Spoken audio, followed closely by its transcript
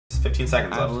15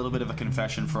 seconds I have left. a little bit of a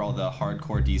confession for all the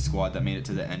hardcore D squad that made it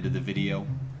to the end of the video.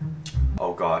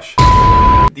 Oh gosh.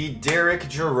 The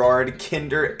DerekGerard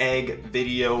Kinder Egg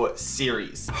video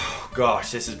series. Oh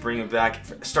gosh, this is bringing back.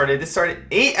 This started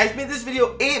I made this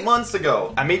video 8 months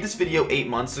ago. I made this video 8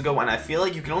 months ago, and I feel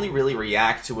like you can only really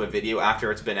react to a video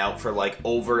after it's been out for like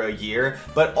over a year.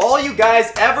 But all you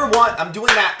guys ever want, I'm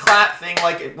doing that clap thing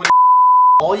like when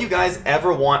all you guys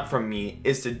ever want from me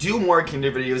is to do more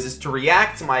Kinder videos, is to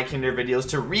react to my Kinder videos,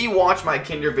 to rewatch my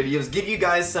Kinder videos, give you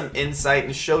guys some insight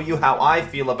and show you how I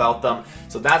feel about them.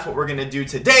 So that's what we're gonna do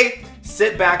today.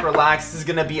 Sit back, relax. This is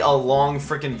gonna be a long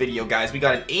freaking video, guys. We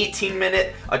got an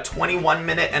 18-minute, a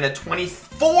 21-minute, and a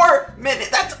 24-minute.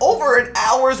 That's over an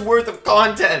hour's worth of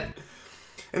content.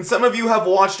 And some of you have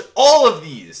watched all of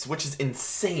these, which is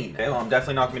insane. Okay, well, I'm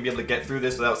definitely not going to be able to get through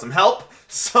this without some help.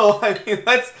 So, I mean,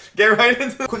 let's get right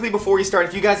into it. Quickly before we start,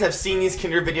 if you guys have seen these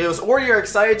Kinder videos or you're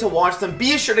excited to watch them,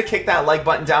 be sure to kick that like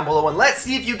button down below and let's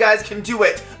see if you guys can do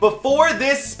it before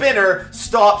this spinner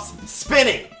stops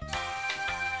spinning.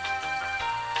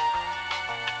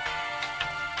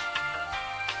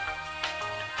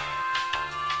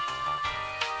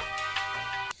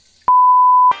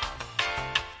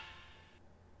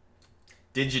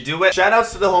 Did you do it?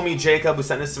 Shoutouts to the homie Jacob who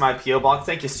sent this to my P.O. box.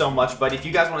 Thank you so much, buddy. If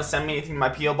you guys want to send me anything to my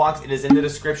P.O. box, it is in the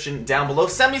description down below.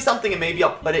 Send me something and maybe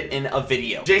I'll put it in a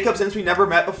video. Jacob, since we never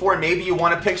met before, maybe you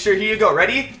want a picture. Here you go.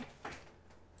 Ready?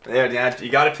 There, Dad. You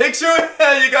got a picture?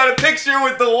 You got a picture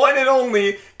with the one and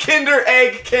only Kinder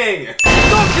Egg King.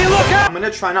 I'm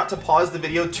gonna try not to pause the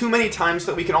video too many times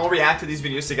so that we can all react to these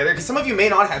videos together, because some of you may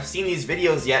not have seen these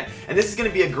videos yet, and this is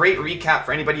gonna be a great recap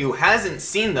for anybody who hasn't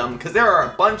seen them, because there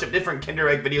are a bunch of different Kinder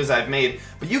Egg videos I've made,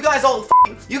 but you guys all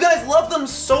you guys love them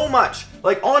so much.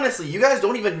 Like, honestly, you guys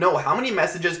don't even know how many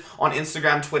messages on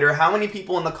Instagram, Twitter, how many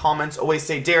people in the comments always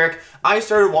say, Derek, I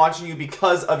started watching you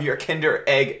because of your Kinder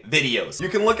Egg videos. You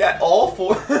can look at all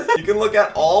four you can look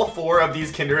at all four of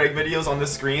these Kinder Egg videos on the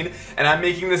screen, and I'm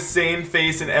making the same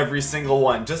face in every single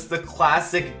one. Just the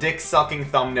classic dick-sucking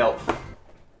thumbnail.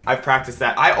 I've practiced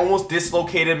that. I almost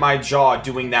dislocated my jaw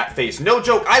doing that face. No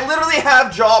joke, I literally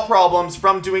have jaw problems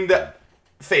from doing the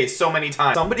face so many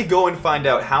times. Somebody go and find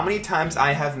out how many times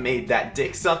I have made that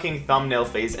dick-sucking thumbnail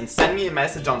face and send me a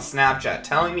message on Snapchat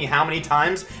telling me how many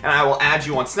times, and I will add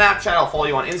you on Snapchat, I'll follow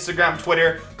you on Instagram,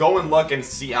 Twitter. Go and look and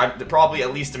see. Probably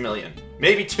at least 1 million.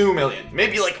 Maybe 2 million.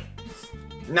 Maybe like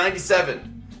 97.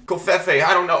 Kofefe,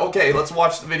 I don't know. Okay, let's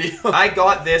watch the video. I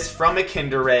got this from a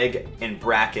Kinder Egg, in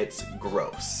brackets,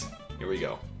 gross. Here we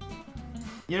go.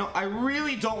 You know, I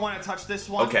really don't want to touch this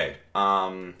one. Okay,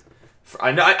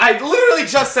 I literally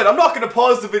just said I'm not going to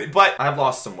pause the video, but I've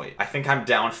lost some weight. I think I'm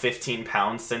down 15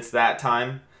 pounds since that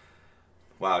time.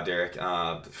 Wow, Derek,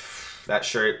 that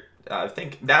shirt, I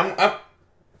think, I'm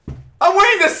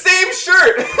wearing the same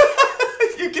shirt!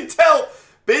 You can tell,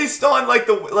 based on, like,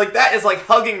 that is, like,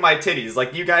 hugging my titties.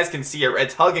 Like, you guys can see it,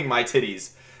 it's hugging my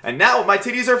titties. And now my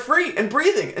titties are free and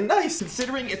breathing and nice.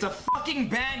 Considering it's a fucking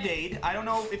Band-Aid, I don't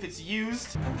know if it's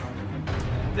used.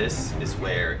 This is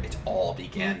where it all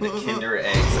began, the Kinder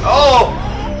Eggs. Oh!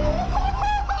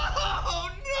 Oh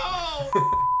no!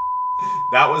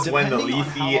 That was when the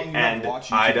Leafy and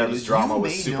Ida's drama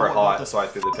was super hot, so I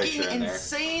threw the picture in there.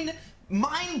 Insane,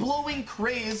 mind-blowing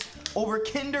craze over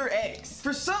Kinder Eggs.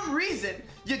 For some reason,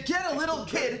 you get a little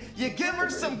kid, you give her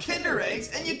some Kinder Eggs,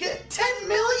 and you get 10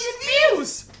 million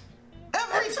views!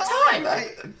 Every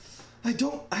time! I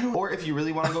don't, or if you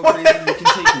really want to go crazy, you can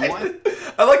take one.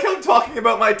 I like how I'm talking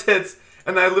about my tits,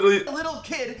 and I literally, a little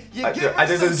kid, you give her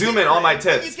there's a zoom in on my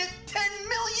tits. You get 10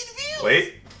 million views!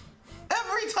 Wait.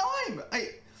 Every time!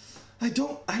 I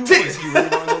don't know if you really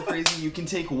want to go crazy, you can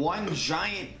take one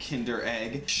giant Kinder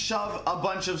Egg, shove a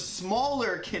bunch of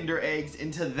smaller Kinder Eggs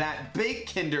into that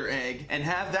big Kinder Egg, and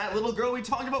have that little girl we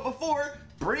talked about before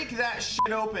break that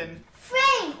shit open. 3,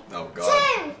 oh, God.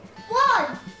 2,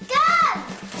 1, go!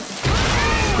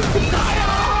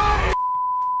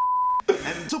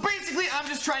 And so basically, I'm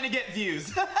just trying to get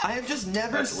views. I have just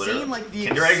never seen like the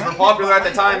Kinder Eggs were popular at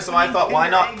the time, so I thought, why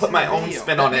not put my own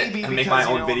spin on it and make my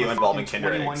own video involving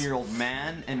Kinder Eggs. I'm a 21-year-old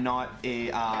man and not a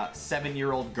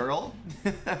 7-year-old girl.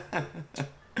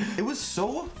 It was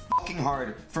so fucking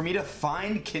hard for me to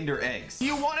find Kinder Eggs.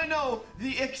 You want to know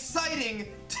the exciting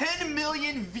 10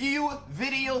 million view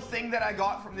video thing that I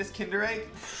got from this Kinder Egg?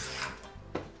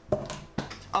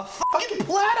 A fucking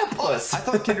platypus! I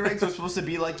thought Kinder Eggs were supposed to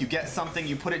be like, you get something,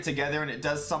 you put it together, and it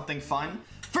does something fun.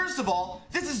 First of all,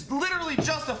 this is literally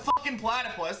just a fucking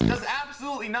platypus. It does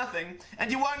absolutely nothing.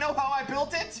 And you want to know how I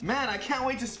built it? Man, I can't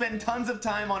wait to spend tons of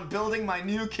time on building my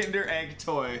new Kinder Egg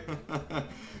toy.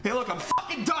 Hey, look, I'm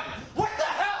fucking done. What the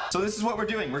hell? So this is what we're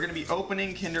doing. We're gonna be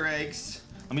opening Kinder eggs.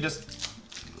 Let me just,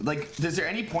 like, is there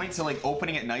any point to like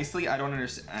opening it nicely? I don't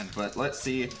understand, but let's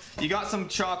see. You got some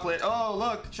chocolate. Oh,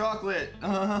 look, chocolate.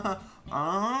 I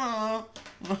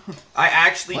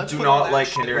actually do not like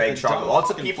Kinder Egg chocolate.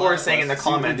 Lots of people are saying in the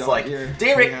comments like,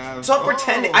 Derek, stop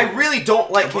pretending. I really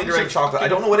don't like Kinder Egg chocolate. I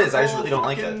don't know what it is. I just really don't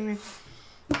like it.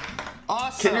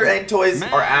 Awesome. Kinder Egg toys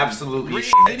are absolutely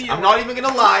shit. I'm not even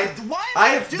gonna lie.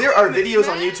 There are videos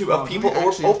on YouTube of people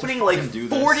opening like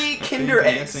 40 Kinder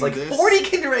Eggs. Like 40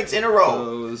 Kinder Eggs in a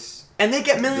row. And they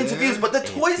get millions of views, but the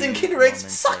toys in Kinder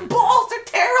Eggs suck balls. They're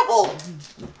terrible.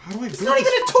 How do I? It's not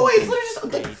even a toy. It's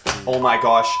literally just. Oh my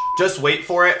gosh! Just wait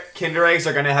for it. Kinder Eggs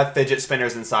are gonna have fidget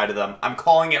spinners inside of them. I'm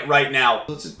calling it right now.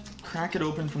 Let's just crack it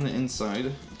open from the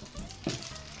inside.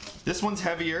 This one's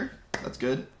heavier. That's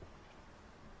good.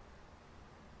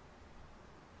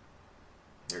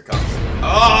 Here it comes.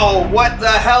 Oh, what the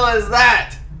hell is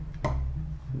that?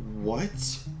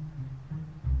 What?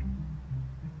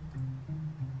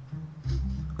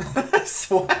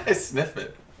 Why sniff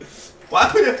it?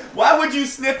 Why would you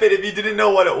sniff it if you didn't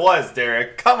know what it was,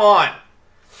 Derek? Come on.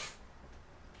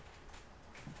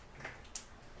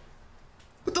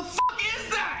 What the fuck is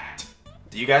that?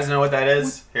 Do you guys know what that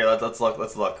is? Here, let's look.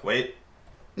 Let's look. Wait.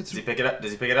 Does he pick it up?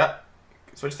 Does he pick it up?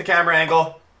 Switch the camera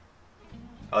angle.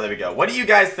 Oh, there we go. What do you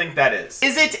guys think that is?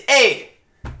 Is it A,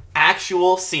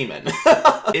 actual semen?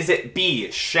 Is it B,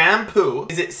 shampoo?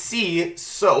 Is it C,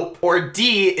 soap? Or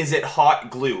D, is it hot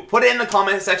glue? Put it in the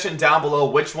comment section down below.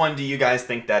 Which one do you guys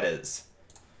think that is?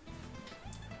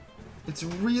 It's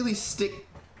really stick.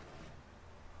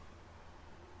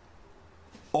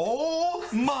 Oh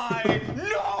my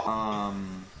no!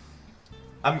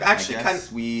 I'm actually I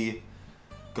guess we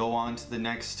go on to the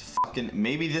next fucking.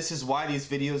 Maybe this is why these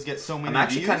videos get so many I'm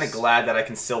actually views. kind of glad that I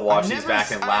can still watch these back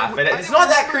and laugh at it. It's not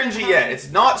that cringy yet. It's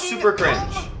not super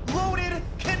cringe. Loaded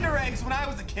Kinder Eggs when I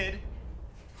was a kid.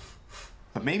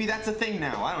 But maybe that's a thing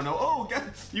now. I don't know. Oh, God,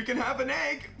 you can have an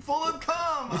egg full of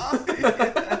cum.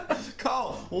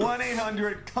 Call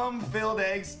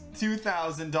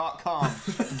 1-800-cum-filled-eggs-2000.com.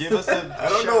 Give us a. I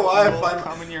don't know why I find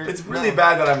it's really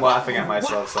bad that I'm laughing at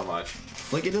myself so much.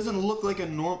 Like it doesn't look like a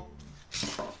normal.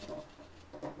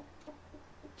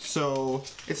 So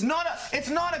it's not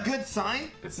a good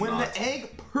sign when the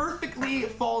egg perfectly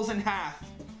falls in half.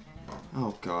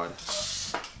 Oh God.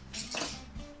 So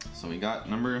we got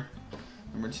number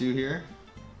 2 here.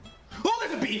 Oh,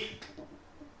 there's a bee.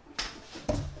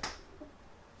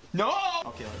 No.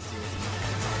 Okay, let's see what's in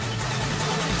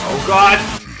Oh God.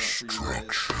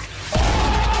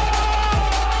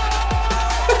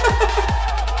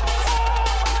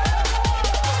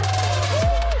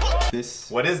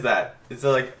 This. What is that? It's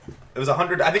like it was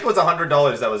 $100. I think it was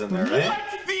 $100 that was in there, right? What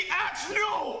the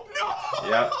no.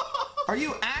 Yeah. Are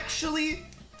you actually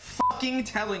fucking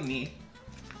telling me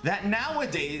that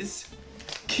nowadays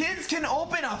kids can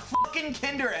open a fucking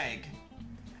Kinder Egg,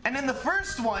 and in the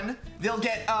first one they'll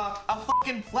get a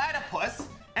fucking platypus,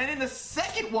 and in the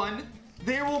second one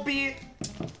there will be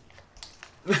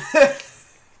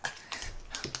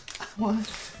one.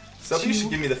 Somebody should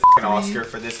give me the fucking Oscar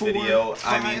for this video.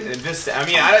 I mean, is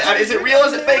it real?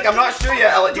 Is it fake? I'm not sure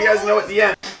yet. I'll let you guys know at the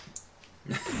end.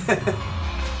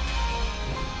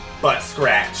 Butt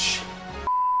scratch.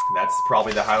 That's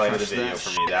probably the highlight of the video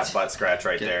for me. That butt scratch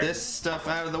right there. Get this stuff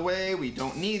out of the way. We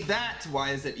don't need that.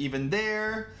 Why is it even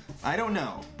there? I don't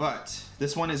know. But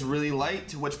this one is really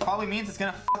light, which probably means it's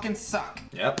gonna fucking suck.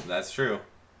 Yep, that's true.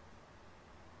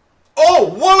 Oh,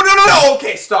 whoa, no.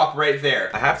 Okay, stop right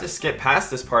there. I have to skip past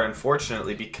this part,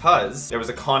 unfortunately, because there was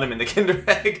a condom in the Kinder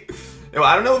Egg.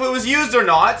 I don't know if it was used or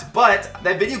not, but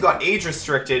that video got age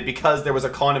restricted because there was a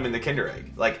condom in the Kinder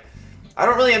Egg. Like, I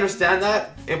don't really understand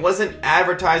that. It wasn't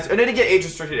advertised. It didn't get age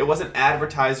restricted. It wasn't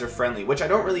advertiser friendly, which I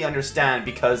don't really understand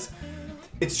because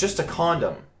it's just a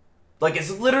condom. Like,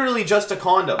 it's literally just a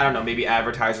condom. I don't know, maybe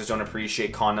advertisers don't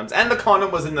appreciate condoms. And the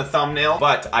condom was in the thumbnail,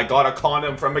 but I got a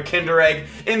condom from a Kinder Egg.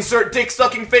 Insert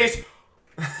dick-sucking face.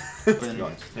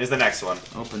 Here's the next one.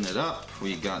 Open it up.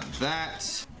 We got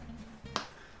that.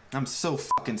 I'm so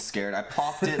fucking scared. I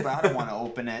popped it, but I don't want to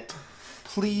open it.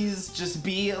 Please, just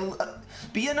be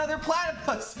another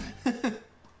platypus.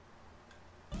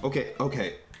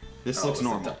 Okay. This looks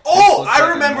normal. Oh,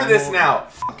 I remember this now.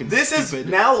 This is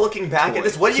now looking back at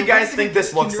this. What do you guys think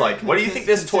this looks like? What do you think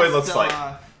this toy looks like?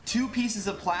 2 pieces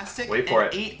of plastic and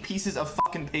 8 pieces of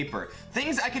fucking paper.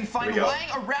 Things I can find laying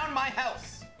around my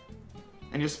house.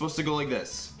 And you're supposed to go like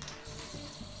this.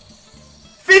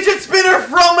 Fidget spinner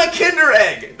from a Kinder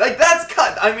Egg! Like, that's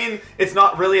cut. I mean, it's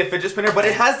not really a fidget spinner, but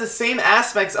it has the same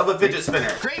aspects of a fidget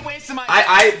spinner. Great waste of my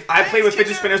I played with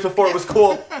fidget spinners before. It was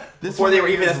cool. before they were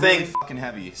even a thing. Really fucking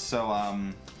heavy.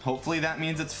 So hopefully that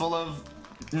means it's full of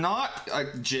not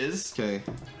jizz. Okay.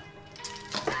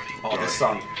 Oh, this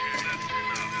song.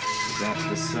 Put that to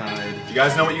the side. You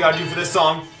guys know what you gotta do for this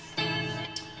song.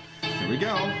 Here we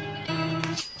go.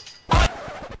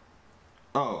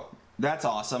 Oh, that's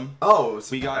awesome. Oh,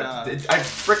 so we got. I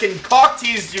freaking cock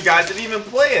teased you guys. Didn't even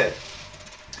play it.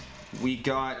 We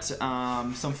got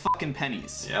some fucking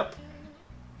pennies. Yep.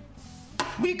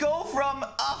 We go from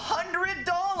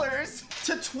 $100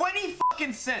 to 20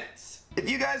 fucking cents. If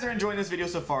you guys are enjoying this video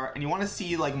so far and you want to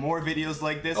see like more videos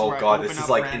like this, oh where god, I open this is up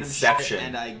like random Inception, shit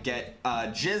and I get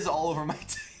jizz all over my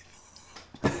table.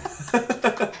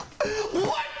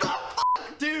 What the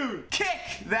fuck, dude?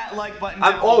 Kick that like button.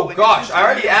 Oh gosh, I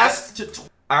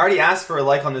already asked for a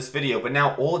like on this video, but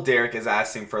now old Derek is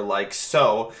asking for likes.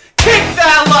 So kick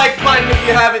that like button if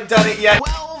you haven't done it yet.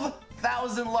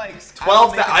 12,000 likes.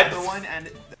 12,000.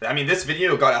 I mean, this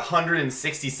video got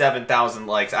 167,000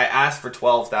 likes. I asked for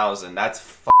 12,000. That's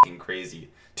fucking crazy.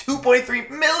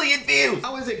 2.3 million views.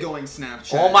 How is it going,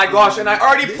 Snapchat? Oh my gosh, and I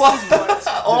already plugged. This is what the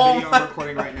video I'm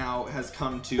recording right now has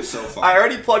come to so far. I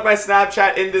already plugged my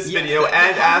Snapchat in this video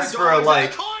and asked for a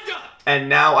like. And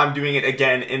now I'm doing it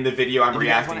again in the video I'm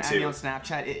reacting to. Add me on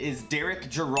Snapchat, it is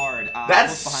DerekGerard.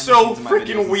 That's so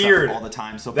freaking weird. All the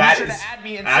time, so that be sure is, to add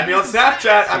me and add me on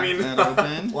Snapchat. I mean,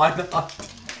 why not?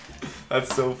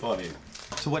 That's so funny.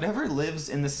 So whatever lives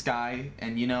in the sky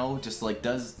and, you know, just like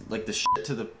does like the shit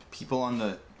to the people on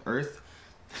the earth,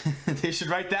 they should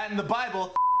write that in the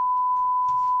Bible.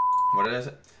 What is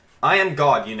it? I am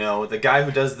God, you know, the guy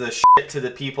who does the shit to the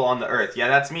people on the earth. Yeah,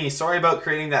 that's me. Sorry about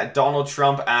creating that Donald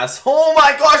Trump ass. Oh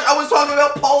my gosh, I was talking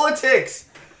about politics!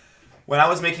 When I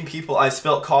was making people, I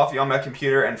spilled coffee on my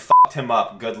computer and fucked him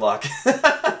up. Good luck.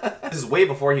 This is way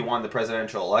before he won the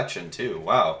presidential election, too.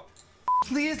 Wow.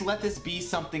 Please let this be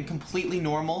something completely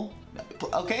normal.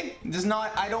 Okay? Just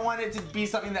not, I don't want it to be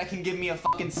something that can give me a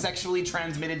fucking sexually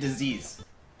transmitted disease.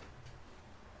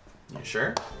 You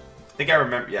sure? I think I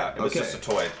remember, yeah, it was just a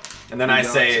toy. And then I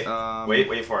say,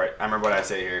 wait for it. I remember what I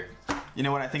say here. You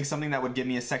know what, I think something that would give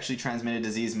me a sexually transmitted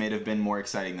disease may have been more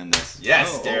exciting than this.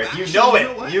 Yes, Derek, actually, you know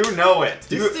it. You know it.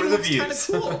 Do it for the views.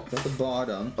 Cool. Got the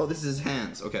bottom. Oh, this is his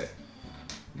hands. Okay.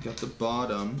 You got the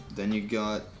bottom, then you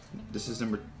got, this is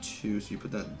number 2, so you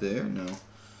put that there? No.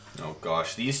 Oh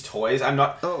gosh, these toys, I'm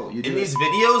not, you do in these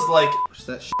videos, like,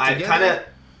 that shit I kind of,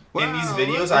 in these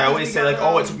videos, I always say like,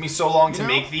 oh, it took me so long to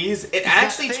make these. It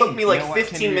actually took me like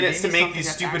 15 minutes to make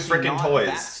these stupid freaking toys.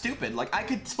 That's stupid. Like, I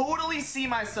could totally see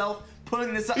myself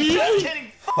putting this up. Just kidding.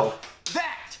 Oh.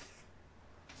 That.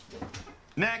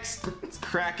 Next, let's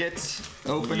crack it.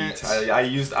 Open it.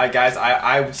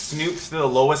 I snooped to the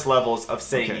lowest levels of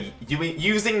saying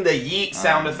using the yeet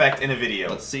sound effect in a video.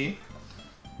 Let's see.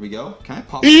 We go. Can I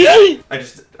pop it?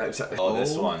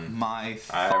 This one. I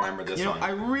remember this one.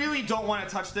 I really don't want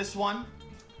to touch this one.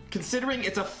 Considering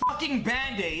it's a fucking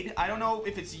Band-Aid, I don't know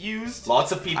if it's used.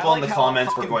 Lots of people in the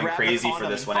comments were going crazy for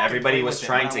this one. Everybody was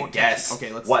trying to guess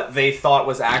what they thought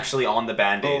was actually on the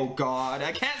Band-Aid. Oh god,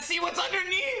 I can't see what's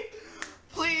underneath!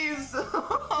 Please!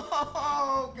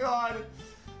 Oh god.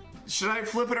 Should I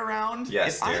flip it around?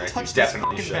 Yes, if Derek, I touch you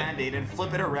definitely this should. Band-Aid and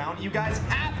flip it around, you guys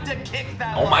have to kick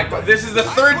that Oh my god, this is the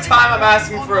third time I'm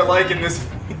asking for a like in this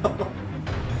video.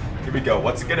 Here we go,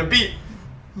 what's it gonna be?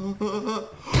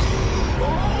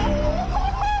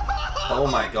 Oh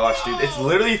my gosh, dude, it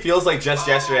literally feels like just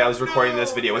yesterday I was recording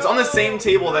this video. It's on the same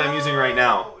table that I'm using right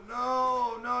now.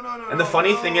 And the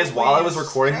funny thing is, while I was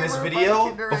recording this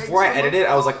video, before I edited it,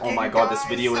 I was like, oh my god, this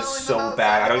video is so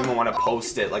bad. I don't even want to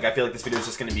post it. Like, I feel like this video is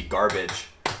just going to be garbage.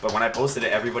 But when I posted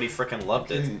it, everybody freaking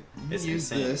loved it. It's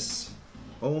insane. This.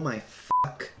 Oh my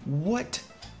fuck. What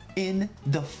in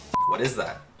the fuck? What is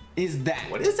that? Is that?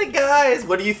 What is it, guys?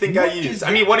 What do you think I used?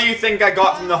 I mean, what do you think I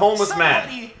got from the homeless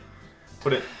man?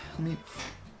 Put it.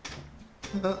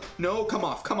 No, come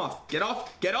off, come off. Get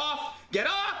off, get off, get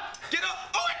off, get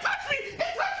off. Oh, it touched me! It touched me!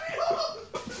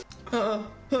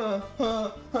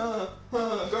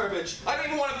 Garbage. I don't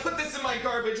even want to put this in my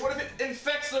garbage. What if it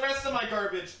infects the rest of my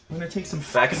garbage? I'm gonna take some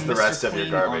infects the rest of your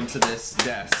garbage onto this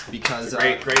desk because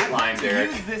great line,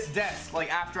 Derek. I use this desk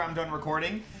like after I'm done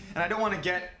recording, and I don't want to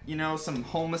get, you know, some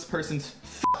homeless person's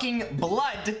fucking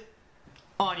blood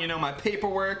on, you know, my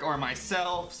paperwork or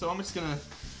myself. So I'm just gonna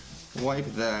wipe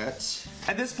that.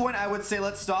 At this point, I would say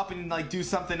let's stop and like do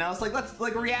something else. Like let's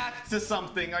like react to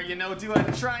something, or you know,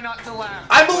 try not to laugh.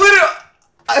 I'm literally.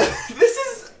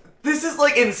 This is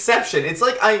like Inception. It's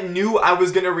like I knew I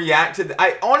was gonna react to.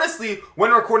 I honestly,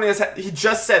 when recording this, he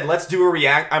just said let's do a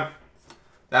react.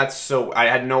 That's so...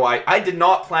 I did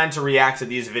not plan to react to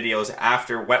these videos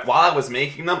after... While I was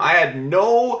making them, I had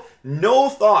no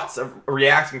thoughts of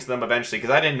reacting to them eventually,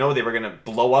 because I didn't know they were going to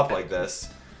blow up like this.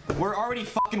 We're already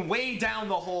fucking way down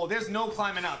the hole. There's no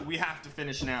climbing up. We have to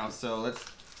finish now. So let's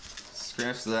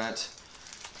scratch that.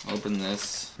 Open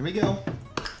this. Here we go.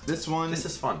 This one This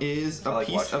is fun. Is a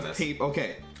piece of paper.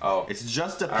 Okay. Oh. It's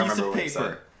just a piece of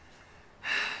paper.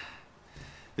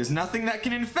 There's nothing that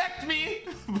can infect me.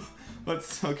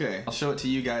 Okay. I'll show it to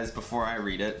you guys before I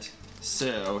read it.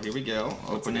 So here we go.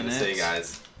 Opening it. Say,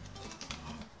 guys.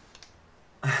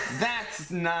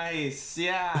 That's nice.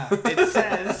 Yeah. It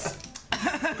says,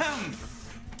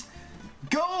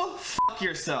 "Go fuck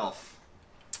yourself."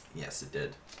 Yes, it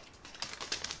did.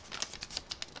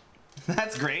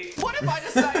 That's great. What if I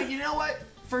decided, you know what?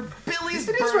 For Billy's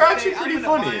These videos birthday, were actually pretty I'm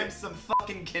gonna funny. buy him some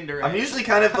fucking Kinder Eggs. I'm usually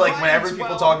kind of like, whenever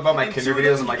people talk about my Kinder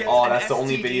videos, I'm like, oh, that's the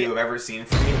only video you've ever seen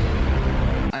from me.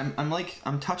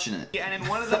 I'm touching it. Yeah, and in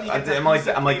one of them, I'm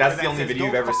like, that's the only video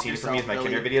you've ever seen from me is my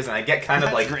Kinder videos, and I get kind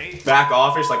of like back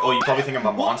offish, like, oh, you probably think I'm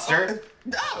a monster.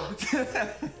 No.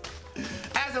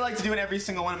 As I like to do in every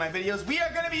single one of my videos, we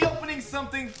are going to be opening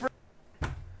something for...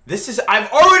 I've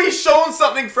already shown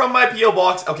something from my P.O.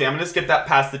 box. Okay, I'm gonna skip that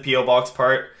past the P.O. box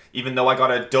part, even though I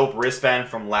got a dope wristband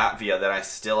from Latvia that I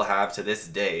still have to this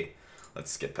day.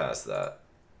 Let's skip past that.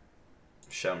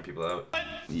 Shouting people out.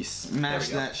 You smash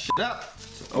that shit up.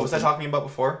 So what was I talking about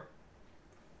before?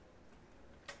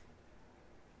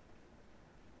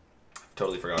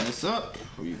 Totally forgot. This up.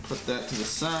 We put that to the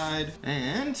side.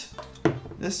 And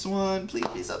this one, please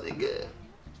be something good.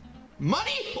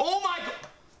 Money? Oh my god.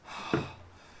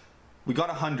 We got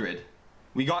 100.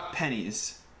 We got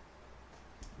pennies.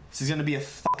 This is gonna be a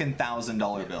fucking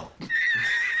 $1,000 bill.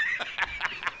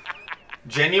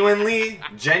 Genuinely,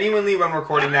 when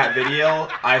recording that video,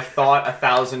 I thought a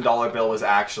 $1,000 bill was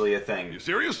actually a thing. You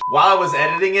serious? While I was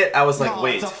editing it, I was like, no,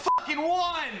 wait. It's a fucking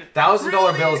one!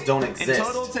 $1,000 bills don't exist. In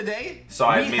total today, so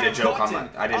I made a joke on that.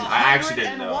 I actually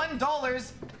didn't know.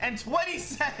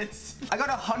 $101.20. I got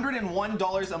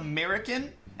 $101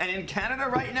 American. And in Canada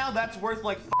right now, that's worth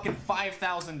like fucking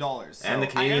 $5,000. So and the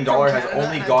Canadian dollar has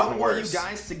only gotten worse. I want you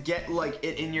guys to get like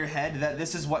it in your head that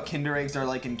this is what Kinder Eggs are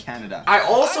like in Canada. I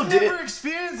also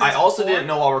didn't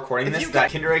know while recording this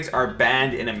that Kinder Eggs are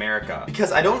banned in America,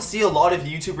 because I don't see a lot of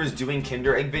YouTubers doing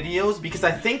Kinder Egg videos, because I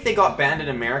think they got banned in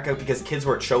America because kids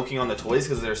were choking on the toys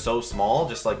because they're so small,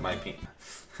 just like my penis.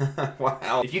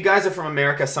 Wow. If you guys are from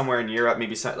America, somewhere in Europe,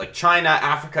 maybe like China,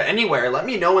 Africa, anywhere, let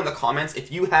me know in the comments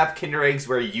if you have Kinder Eggs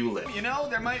where you live. You know,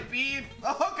 there might be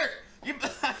a hooker.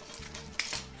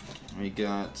 We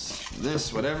got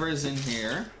this, whatever is in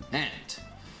here, and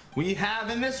we have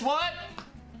in this what?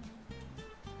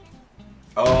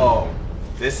 Oh,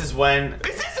 this is when... Is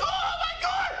this? Oh my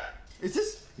god! Is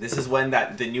this? This is when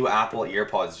the new Apple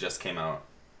EarPods just came out.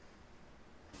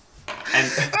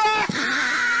 And...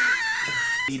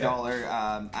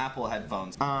 $80 Apple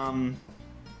headphones.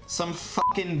 Some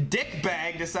fucking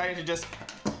dickbag decided to just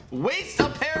waste a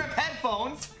pair of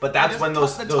headphones. But that's when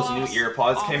those new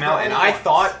EarPods came out, and I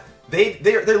thought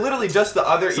they're literally just the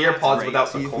other EarPods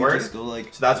without the cord. So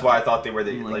that's why I thought they were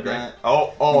the like right.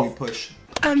 Oh. Push.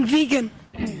 I'm vegan.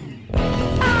 I'm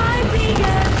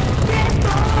vegan.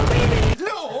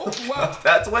 No. Well,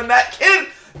 that's when that kid.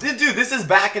 Dude, this is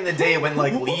back in the day when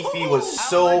like Leafy was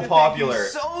so popular.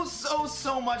 Thank you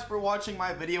so much for watching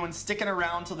my video and sticking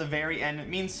around till the very end. It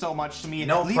means so much to me.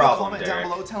 No Leave problem, a comment Derek.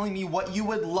 down below telling me what you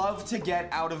would love to get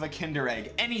out of a Kinder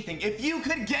Egg. Anything. If you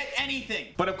could get anything.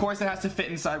 But of course it has to fit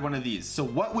inside one of these. So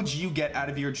what would you get out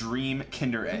of your dream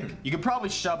Kinder Egg? You could probably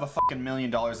shove a fucking $1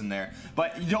 million in there.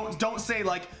 But don't say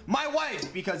like, my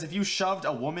wife, because if you shoved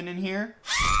a woman in here.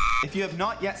 If you have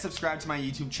not yet subscribed to my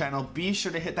YouTube channel, be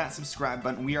sure to hit that subscribe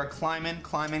button. We are climbing to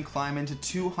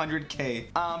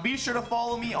 200K. Be sure to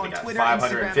follow me on Twitter,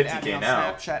 Instagram, and add me on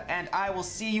Snapchat, and I will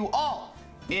see you all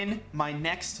in my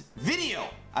next video.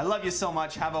 I love you so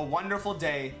much. Have a wonderful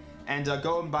day, and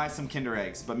go and buy some Kinder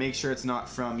Eggs. But make sure it's not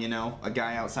from, you know, a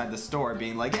guy outside the store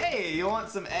being like, hey, you want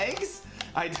some eggs?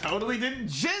 I totally didn't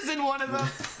jizz in one of them.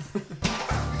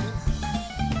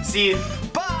 See,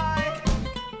 bye!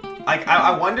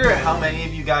 I wonder how many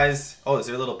of you guys... Oh, is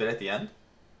there a little bit at the end?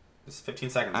 Just 15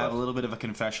 seconds left. I have a little bit of a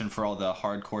confession for all the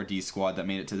hardcore D squad that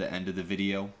made it to the end of the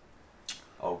video.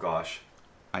 Oh, gosh.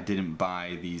 I didn't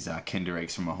buy these Kinder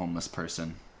Eggs from a homeless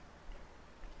person.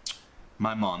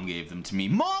 My mom gave them to me.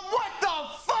 Mom, what the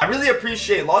fuck? I really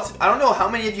appreciate I don't know how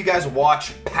many of you guys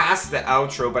watch past the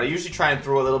outro, but I usually try and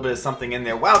throw a little bit of something in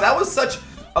there. Wow, that was such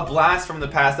a blast from the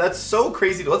past. That's so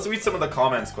crazy. Let's read some of the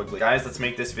comments quickly. Guys, let's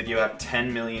make this video have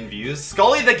 10 million views.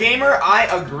 Scully the Gamer, I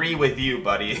agree with you,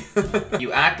 buddy.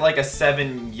 You act like a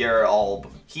 7-year-old.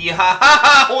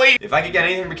 Wait. If I could get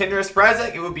anything for Kinder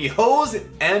present, it would be hoes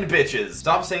and bitches.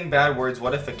 Stop saying bad words.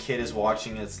 What if a kid is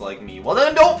watching it's like me? Well,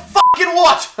 then don't fucking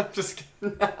watch. I'm just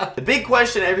kidding. The big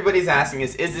question everybody's asking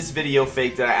is this video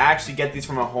fake? Did I actually get these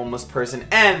from a homeless person?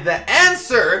 And the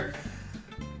answer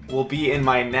will be in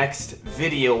my next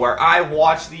video where I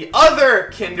watch the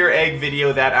other Kinder Egg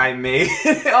video that I made.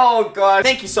 Oh god.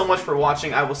 Thank you so much for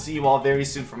watching. I will see you all very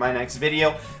soon for my next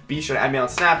video. Be sure to add me on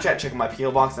Snapchat, check out my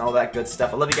P.O. box and all that good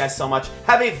stuff. I love you guys so much.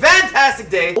 Have a fantastic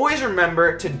day. Always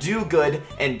remember to do good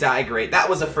and die great. That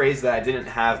was a phrase that I didn't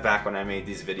have back when I made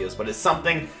these videos, but it's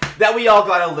something that we all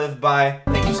gotta live by.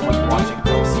 Thank you so much for watching.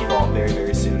 I will see you all very,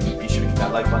 very soon. Be sure to hit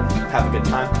that like button. Have a good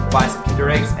time. Buy some Kinder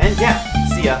Eggs. And yeah,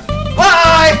 see ya.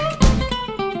 Bye!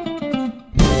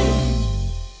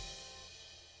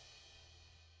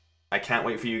 I can't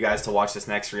wait for you guys to watch this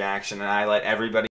next reaction, and I let everybody